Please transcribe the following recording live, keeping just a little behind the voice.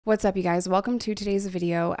What's up, you guys? Welcome to today's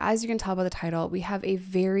video. As you can tell by the title, we have a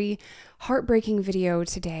very heartbreaking video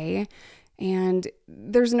today, and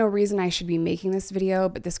there's no reason I should be making this video,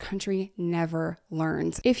 but this country never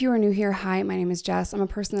learns. If you are new here, hi, my name is Jess. I'm a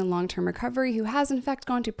person in long-term recovery who has in fact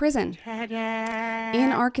gone to prison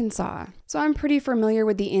in Arkansas. So I'm pretty familiar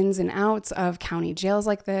with the ins and outs of county jails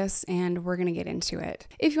like this, and we're gonna get into it.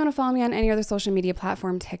 If you wanna follow me on any other social media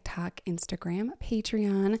platform, TikTok, Instagram,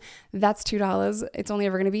 Patreon, that's $2. It's only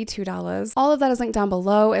ever gonna be $2. All of that is linked down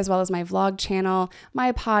below, as well as my vlog channel,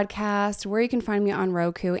 my podcast, where you can find me on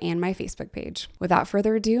Roku, and my Facebook page. Without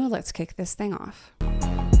further ado, let's kick this thing off.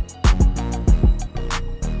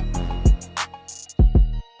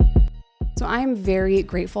 So I'm very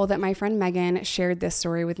grateful that my friend Megan shared this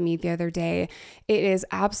story with me the other day. It is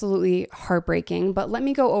absolutely heartbreaking, but let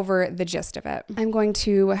me go over the gist of it. I'm going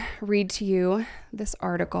to read to you this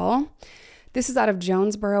article. This is out of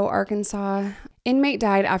Jonesboro, Arkansas. Inmate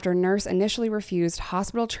died after nurse initially refused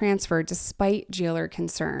hospital transfer despite jailer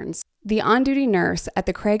concerns. The on-duty nurse at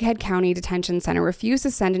the Craighead County Detention Center refused to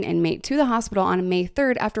send an inmate to the hospital on May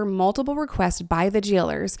 3rd after multiple requests by the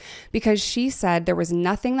jailers because she said there was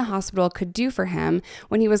nothing the hospital could do for him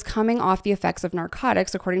when he was coming off the effects of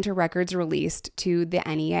narcotics, according to records released to the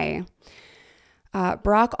NEA.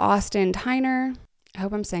 Brock Austin Tyner, I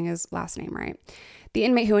hope I'm saying his last name right. The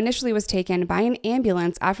inmate, who initially was taken by an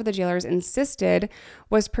ambulance after the jailers insisted,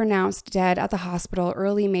 was pronounced dead at the hospital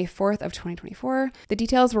early May 4th of 2024. The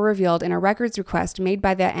details were revealed in a records request made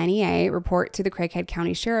by the NEA report to the Craighead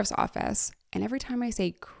County Sheriff's Office. And every time I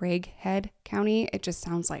say Craighead County, it just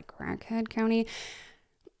sounds like Crackhead County.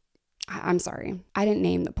 I'm sorry, I didn't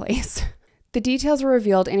name the place. The details were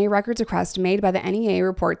revealed in a records request made by the NEA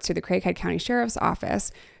reports to the Craighead County Sheriff's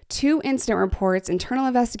Office. 2 incident reports, internal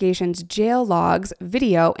investigations, jail logs,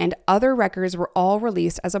 video, and other records were all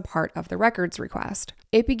released as a part of the records request.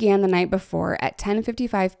 It began the night before at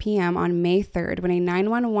 10:55 p.m. on May 3rd when a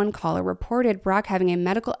 911 caller reported Brock having a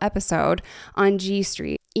medical episode on G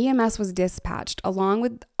Street. EMS was dispatched along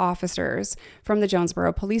with officers from the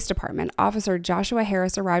Jonesboro Police Department. Officer Joshua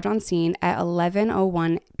Harris arrived on scene at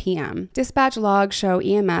 11:01 p.m. Dispatch logs show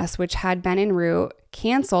EMS, which had been en route,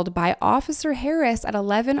 canceled by Officer Harris at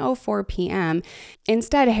 11:04 p.m.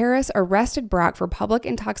 Instead, Harris arrested Brock for public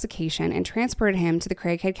intoxication and transported him to the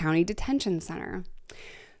Craighead County Detention Center.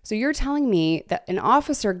 So you're telling me that an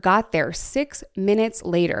officer got there 6 minutes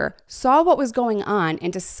later, saw what was going on,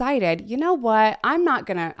 and decided, you know what, I'm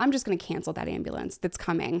just gonna cancel that ambulance that's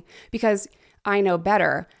coming because I know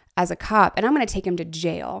better as a cop, and I'm gonna take him to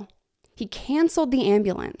jail. He canceled the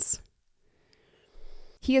ambulance.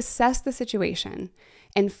 He assessed the situation,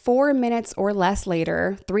 and 4 minutes or less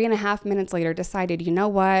later, 3.5 minutes later, decided, you know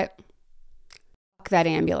what? Fuck that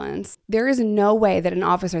ambulance. There is no way that an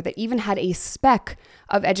officer that even had a speck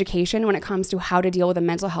of education when it comes to how to deal with a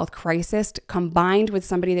mental health crisis, combined with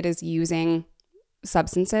somebody that is using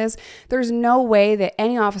substances, there's no way that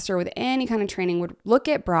any officer with any kind of training would look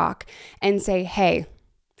at Brock and say, hey,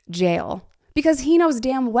 jail. Because he knows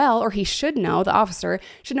damn well, or he should know, the officer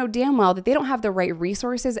should know damn well that they don't have the right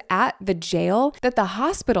resources at the jail that the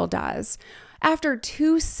hospital does. After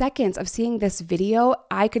 2 seconds of seeing this video,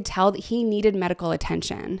 I could tell that he needed medical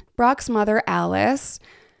attention. Brock's mother, Alice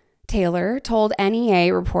Taylor, told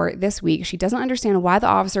NEA report this week she doesn't understand why the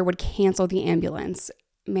officer would cancel the ambulance.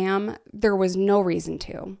 Ma'am, there was no reason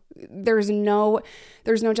to. There's no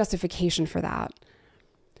justification for that.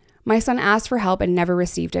 My son asked for help and never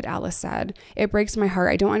received it, Alice said. It breaks my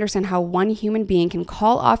heart. I don't understand how one human being can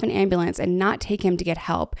call off an ambulance and not take him to get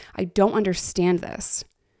help. I don't understand this.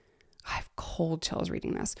 I have cold chills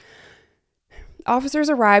reading this. Officers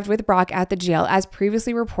arrived with Brock at the jail. As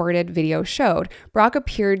previously reported, video showed. Brock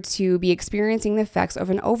appeared to be experiencing the effects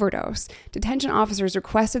of an overdose. Detention officers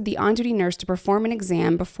requested the on-duty nurse to perform an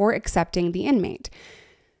exam before accepting the inmate.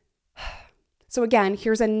 So again,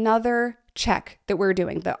 here's another check that we're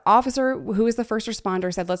doing. The officer, who is the first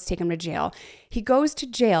responder, said, let's take him to jail. He goes to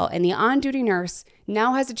jail, and the on-duty nurse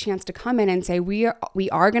now has a chance to come in and say, we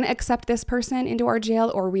are going to accept this person into our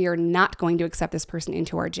jail, or we are not going to accept this person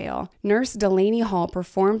into our jail. Nurse Delaney Hall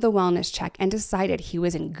performed the wellness check and decided he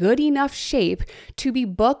was in good enough shape to be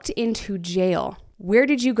booked into jail. Where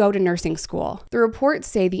did you go to nursing school? The reports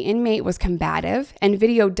say the inmate was combative, and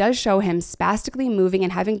video does show him spastically moving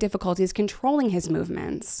and having difficulties controlling his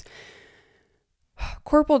movements.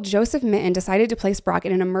 Corporal Joseph Mitten decided to place Brock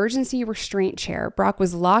in an emergency restraint chair. Brock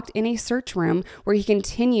was locked in a search room where he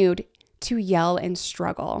continued to yell and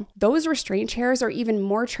struggle. Those restraint chairs are even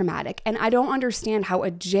more traumatic. And I don't understand how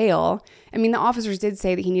a jail, I mean, the officers did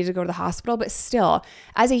say that he needed to go to the hospital, but still,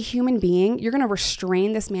 as a human being, you're going to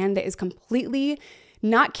restrain this man that is completely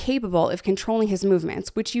not capable of controlling his movements,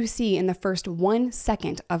 which you see in the first 1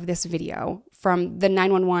 second of this video from the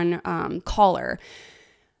 911 caller,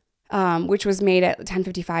 which was made at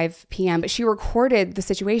 10:55 p.m. But she recorded the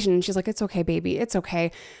situation and she's like, it's okay, baby. It's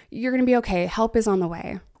okay. You're going to be okay. Help is on the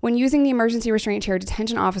way. When using the emergency restraint chair,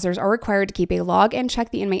 detention officers are required to keep a log and check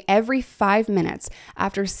the inmate every 5 minutes.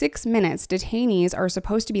 After 6 minutes, detainees are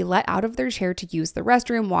supposed to be let out of their chair to use the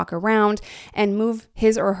restroom, walk around, and move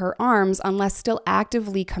his or her arms unless still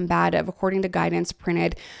actively combative, according to guidance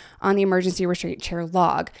printed on the emergency restraint chair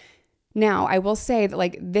log. Now, I will say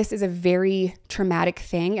that this is a very traumatic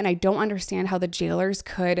thing, and I don't understand how the jailers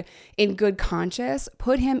could, in good conscience,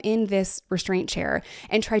 put him in this restraint chair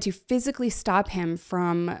and try to physically stop him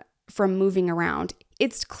from moving around.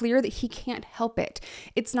 It's clear that he can't help it.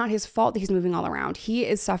 It's not his fault that he's moving all around. He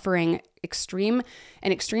is suffering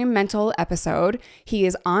an extreme mental episode. He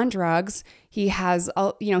is on drugs. He has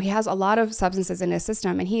a lot of substances in his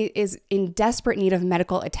system, and he is in desperate need of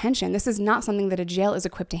medical attention. This is not something that a jail is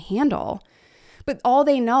equipped to handle. But all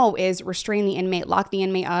they know is restrain the inmate, lock the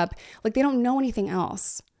inmate up. They don't know anything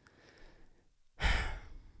else.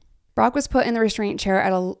 Brock was put in the restraint chair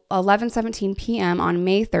at 11:17 p.m. on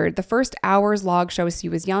May 3rd. The first hour's log shows he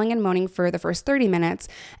was yelling and moaning for the first 30 minutes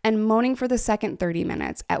and moaning for the second 30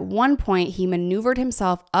 minutes. At one point, he maneuvered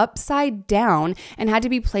himself upside down and had to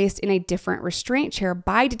be placed in a different restraint chair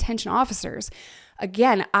by detention officers.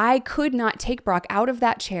 Again, I could not take Brock out of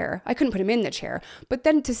that chair. I couldn't put him in the chair. But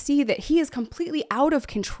then to see that he is completely out of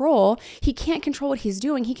control, he can't control what he's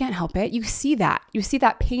doing. He can't help it. You see that. You see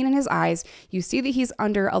that pain in his eyes. You see that he's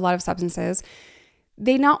under a lot of substances.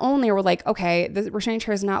 They not only were like, okay, the restraining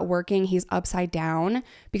chair is not working. He's upside down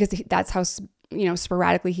because that's how,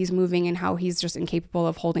 sporadically he's moving and how he's just incapable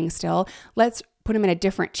of holding still. Let's put him in a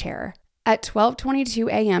different chair. At 12:22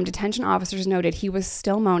 a.m., detention officers noted he was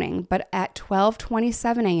still moaning, but at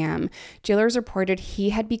 12:27 a.m., jailers reported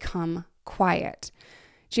he had become quiet.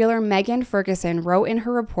 Jailer Megan Ferguson wrote in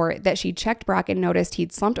her report that she checked Brock and noticed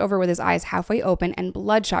he'd slumped over with his eyes halfway open and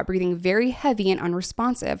bloodshot, breathing very heavy and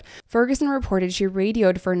unresponsive. Ferguson reported she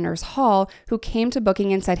radioed for Nurse Hall, who came to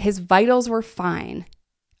booking and said his vitals were fine.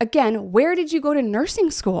 Again, where did you go to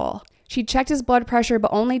nursing school? She checked his blood pressure,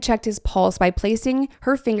 but only checked his pulse by placing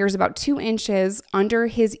her fingers about 2 inches under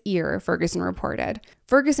his ear, Ferguson reported.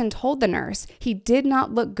 Ferguson told the nurse he did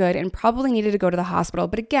not look good and probably needed to go to the hospital,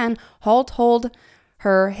 but again, Hall told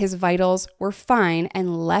her his vitals were fine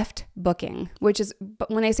and left booking, which is,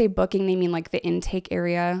 when they say booking, they mean the intake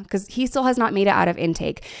area, because he still has not made it out of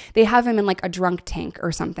intake. They have him in a drunk tank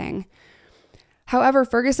or something. However,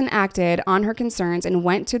 Ferguson acted on her concerns and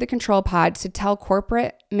went to the control pod to tell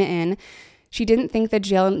Corporate Mitten she didn't think the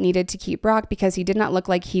jail needed to keep Brock because he did not look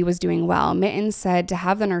like he was doing well. Mitten said to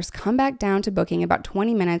have the nurse come back down to booking about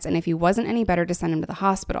 20 minutes and if he wasn't any better to send him to the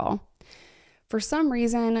hospital. For some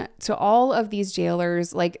reason, to all of these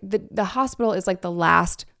jailers, the hospital is the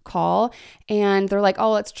last call, and they're like,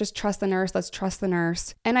 oh, let's just trust the nurse. Let's trust the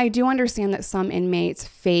nurse. And I do understand that some inmates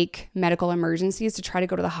fake medical emergencies to try to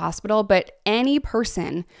go to the hospital, but any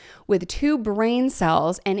person with 2 brain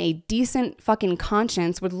cells and a decent fucking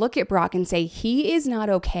conscience would look at Brock and say, he is not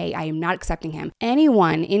okay. I am not accepting him.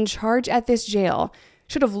 Anyone in charge at this jail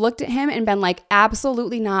should have looked at him and been like,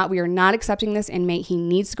 absolutely not. We are not accepting this inmate. He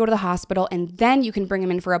needs to go to the hospital. And then you can bring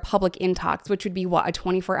him in for a public intox, which would be a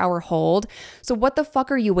 24-hour hold. So what the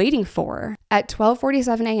fuck are you waiting for? At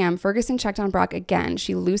 12:47 a.m., Ferguson checked on Brock again.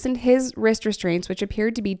 She loosened his wrist restraints, which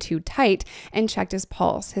appeared to be too tight, and checked his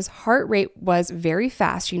pulse. His heart rate was very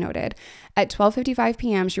fast, she noted. At 12:55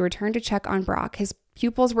 p.m., she returned to check on Brock. His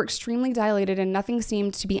pupils were extremely dilated and nothing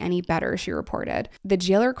seemed to be any better, she reported. The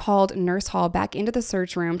jailer called Nurse Hall back into the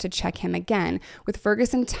search room to check him again, with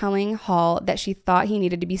Ferguson telling Hall that she thought he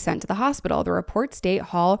needed to be sent to the hospital. The reports state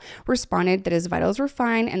Hall responded that his vitals were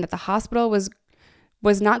fine and that the hospital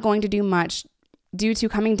was not going to do much due to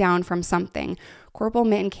coming down from something. Corporal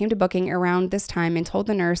Mitten came to booking around this time and told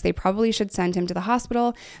the nurse they probably should send him to the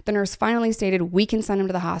hospital. The nurse finally stated, we can send him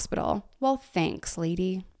to the hospital. Well, thanks,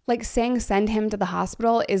 lady. Saying send him to the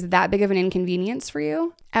hospital is that big of an inconvenience for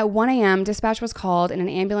you? At 1 a.m., dispatch was called and an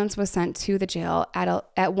ambulance was sent to the jail. At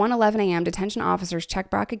 1:11 a.m., detention officers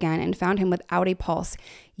checked Brock again and found him without a pulse.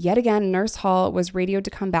 Yet again, Nurse Hall was radioed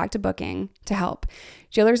to come back to booking to help.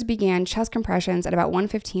 Jailers began chest compressions at about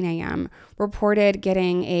 1:15 a.m., reported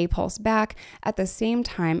getting a pulse back. At the same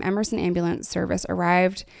time, Emerson Ambulance Service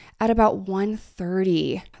arrived at about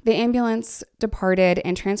 1:30. The ambulance departed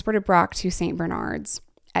and transported Brock to St. Bernard's.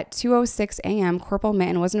 At 2:06 a.m., Corporal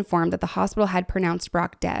Mitten was informed that the hospital had pronounced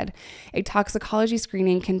Brock dead. A toxicology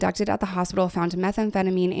screening conducted at the hospital found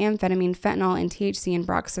methamphetamine, amphetamine, fentanyl, and THC in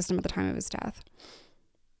Brock's system at the time of his death.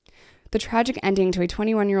 The tragic ending to a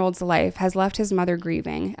 21-year-old's life has left his mother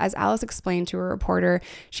grieving. As Alice explained to a reporter,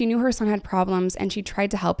 she knew her son had problems and she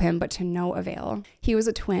tried to help him, but to no avail. He was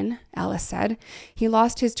a twin, Alice said. He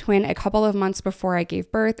lost his twin a couple of months before I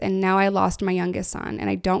gave birth, and now I lost my youngest son, and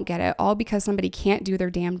I don't get it, all because somebody can't do their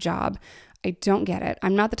damn job. I don't get it.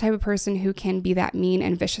 I'm not the type of person who can be that mean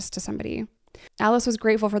and vicious to somebody. Alice was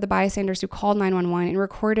grateful for the bystanders who called 911 and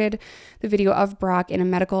recorded the video of Brock in a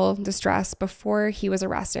medical distress before he was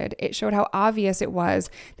arrested. It showed how obvious it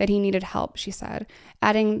was that he needed help, she said,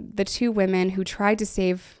 adding the two women who tried to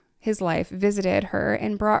save his life visited her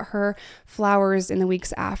and brought her flowers in the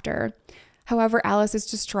weeks after. However, Alice is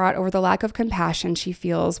distraught over the lack of compassion she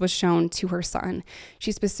feels was shown to her son.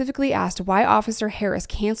 She specifically asked why Officer Harris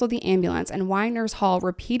canceled the ambulance and why Nurse Hall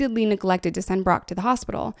repeatedly neglected to send Brock to the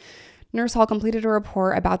hospital. Nurse Hall completed a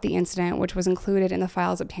report about the incident, which was included in the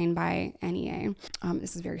files obtained by NEA.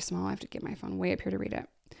 This is very small. I have to get my phone way up here to read it.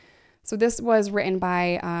 So this was written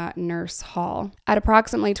by Nurse Hall. At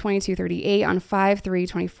approximately 22:38 on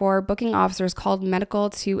 5/3/24, booking officers called medical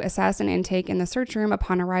to assess an intake in the search room.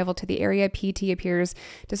 Upon arrival to the area, PT appears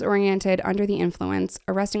disoriented under the influence.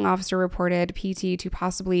 Arresting officer reported PT to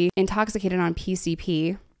possibly intoxicated on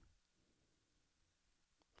PCP.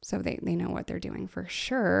 So they know what they're doing for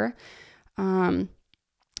sure.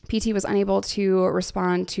 PT was unable to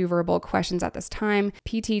respond to verbal questions at this time.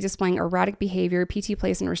 PT displaying erratic behavior. PT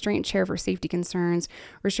placed in restraint chair for safety concerns.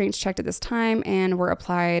 Restraints checked at this time and were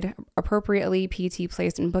applied appropriately. PT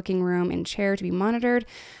placed in booking room and chair to be monitored.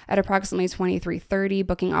 At approximately 23:30,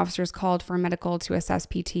 booking officers called for medical to assess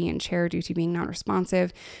PT and chair due to being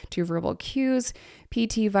non-responsive to verbal cues.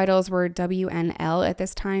 PT vitals were WNL at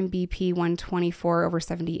this time, BP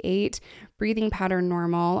 124/78, breathing pattern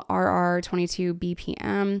normal, RR 22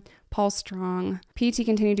 BPM, pulse strong. PT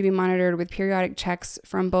continued to be monitored with periodic checks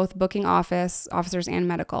from both booking officers and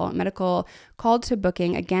medical. Medical called to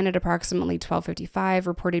booking again at approximately 12:55,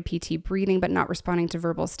 reported PT breathing but not responding to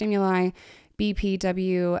verbal stimuli.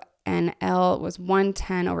 BPWNL was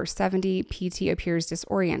 110/70. PT appears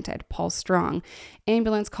disoriented, pulse strong.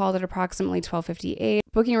 Ambulance called at approximately 12:58.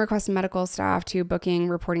 Booking requests medical staff to booking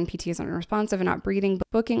reporting PT is unresponsive and not breathing.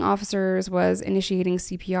 Booking officers was initiating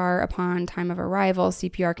CPR upon time of arrival.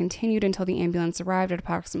 CPR continued until the ambulance arrived at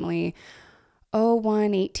approximately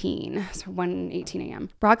 01:18, so 1:18 a.m.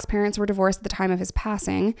 Brock's parents were divorced at the time of his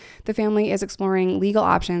passing. The family is exploring legal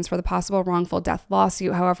options for the possible wrongful death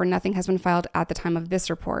lawsuit. However, nothing has been filed at the time of this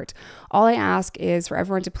report. All I ask is for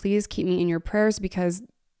everyone to please keep me in your prayers because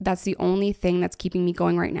that's the only thing that's keeping me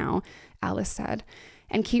going right now, Alice said.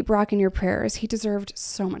 And keep Brock in your prayers. He deserved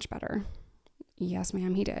so much better. Yes,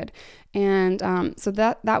 ma'am, he did. And so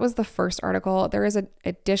that was the first article. There is an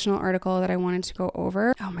additional article that I wanted to go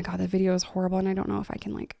over. Oh my God, the video is horrible. And I don't know if I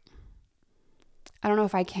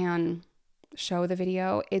can show the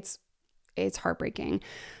video. It's heartbreaking.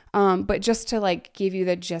 But just to give you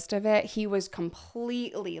the gist of it, he was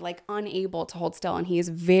completely unable to hold still. And he is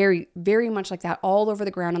very, very much like that all over the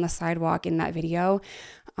ground on the sidewalk in that video.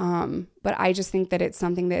 But I just think that it's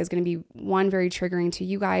something that is going to be, one, very triggering to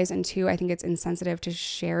you guys, and two, I think it's insensitive to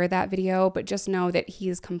share that video, but just know that he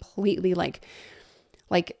is completely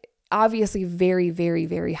obviously very, very,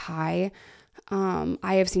 very high.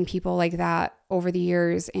 I have seen people like that over the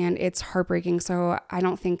years and it's heartbreaking. So I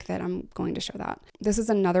don't think that I'm going to show that. This is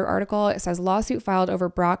another article. It says lawsuit filed over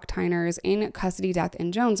Brock Tyner's in custody death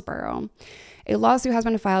in Jonesboro. A lawsuit has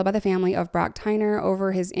been filed by the family of Brock Tyner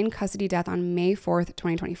over his in-custody death on May 4th,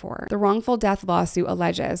 2024. The wrongful death lawsuit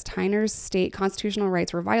alleges Tyner's state constitutional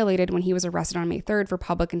rights were violated when he was arrested on May 3rd for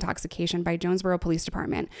public intoxication by Jonesboro Police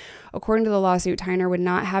Department. According to the lawsuit, Tyner would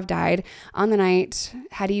not have died on the night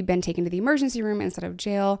had he been taken to the emergency room instead of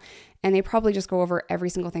jail, and they probably just go over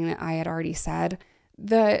every single thing that I had already said.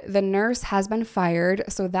 The nurse has been fired,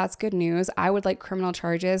 so that's good news. I would like criminal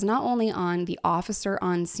charges, not only on the officer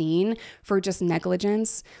on scene for just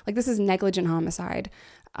negligence, this is negligent homicide,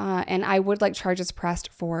 and I would like charges pressed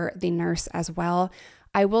for the nurse as well.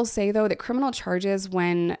 I will say though that criminal charges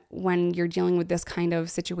when you're dealing with this kind of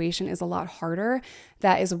situation is a lot harder.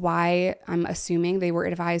 That is why I'm assuming they were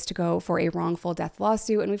advised to go for a wrongful death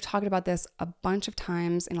lawsuit. And we've talked about this a bunch of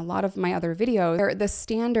times in a lot of my other videos. The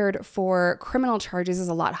standard for criminal charges is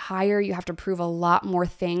a lot higher. You have to prove a lot more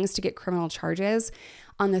things to get criminal charges.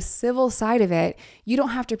 On the civil side of it, you don't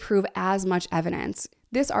have to prove as much evidence.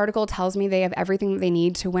 This article tells me they have everything that they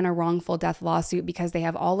need to win a wrongful death lawsuit because they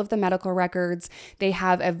have all of the medical records. They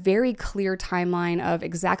have a very clear timeline of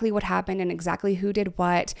exactly what happened and exactly who did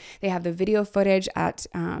what. They have the video footage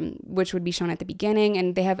which would be shown at the beginning,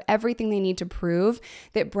 and they have everything they need to prove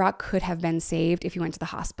that Brock could have been saved if he went to the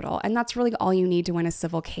hospital. And that's really all you need to win a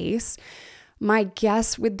civil case. My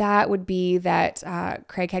guess with that would be that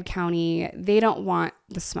Craighead County, they don't want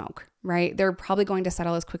the smoke, right? They're probably going to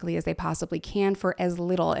settle as quickly as they possibly can for as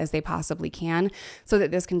little as they possibly can so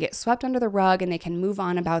that this can get swept under the rug and they can move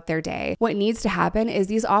on about their day. What needs to happen is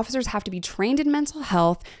these officers have to be trained in mental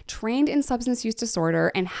health, trained in substance use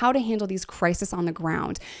disorder, and how to handle these crises on the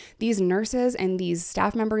ground. These nurses and these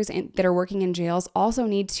staff members that are working in jails also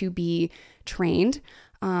need to be trained.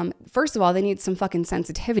 First of all, they need some fucking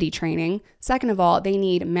sensitivity training. Second of all, they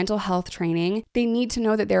need mental health training. They need to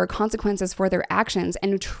know that there are consequences for their actions,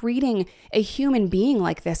 and treating a human being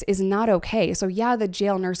like this is not okay. So yeah, the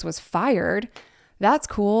jail nurse was fired. That's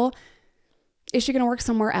cool. Is she going to work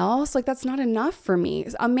somewhere else? Like, that's not enough for me.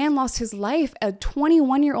 A man lost his life. A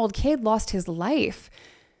 21-year-old kid lost his life.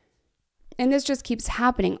 And this just keeps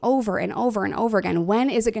happening over and over and over again. When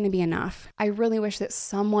is it going to be enough? I really wish that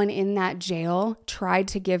someone in that jail tried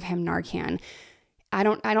to give him Narcan. I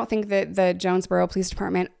don't think that the Jonesboro Police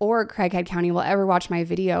Department or Craighead County will ever watch my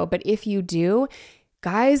video. But if you do,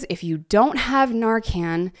 guys, if you don't have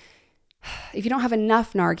Narcan, if you don't have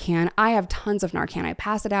enough Narcan, I have tons of Narcan. I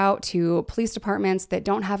pass it out to police departments that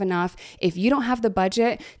don't have enough. If you don't have the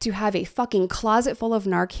budget to have a fucking closet full of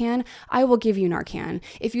Narcan, I will give you Narcan.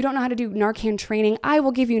 If you don't know how to do Narcan training, I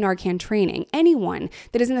will give you Narcan training. Anyone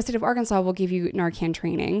that is in the state of Arkansas will give you Narcan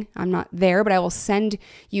training. I'm not there, but I will send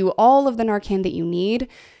you all of the Narcan that you need.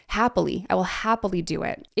 Happily, I will happily do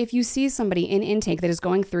it. If you see somebody in intake that is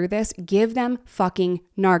going through this, give them fucking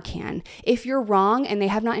Narcan. If you're wrong and they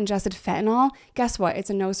have not ingested fentanyl, guess what? It's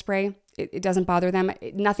a nose spray. It doesn't bother them.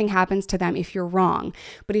 Nothing happens to them if you're wrong.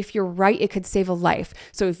 But if you're right, it could save a life.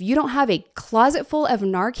 So if you don't have a closet full of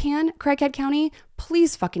Narcan, Craighead County,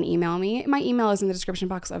 please fucking email me. My email is in the description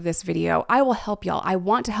box of this video. I will help y'all. I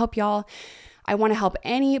want to help y'all. I want to help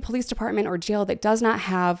any police department or jail that does not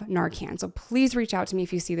have Narcan. So please reach out to me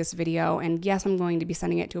if you see this video. And yes, I'm going to be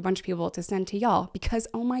sending it to a bunch of people to send to y'all because,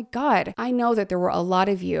 oh my God, I know that there were a lot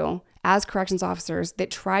of you as corrections officers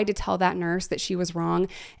that tried to tell that nurse that she was wrong.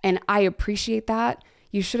 And I appreciate that.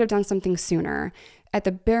 You should have done something sooner. At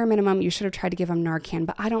the bare minimum, you should have tried to give them Narcan,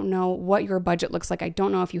 but I don't know what your budget looks like. I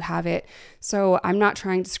don't know if you have it. So I'm not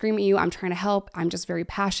trying to scream at you. I'm trying to help. I'm just very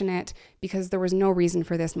passionate because there was no reason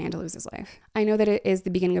for this man to lose his life. I know that it is the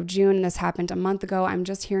beginning of June and this happened a month ago. I'm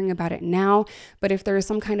just hearing about it now. But if there is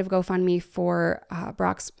some kind of GoFundMe for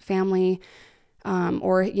Brock's family,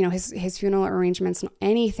 or his funeral arrangements,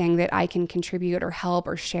 anything that I can contribute or help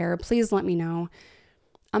or share, please let me know.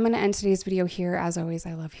 I'm going to end today's video here. As always,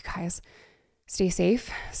 I love you guys. Stay safe,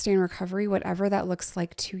 stay in recovery, whatever that looks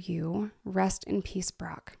like to you. Rest in peace,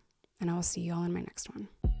 Brock. And I will see you all in my next one.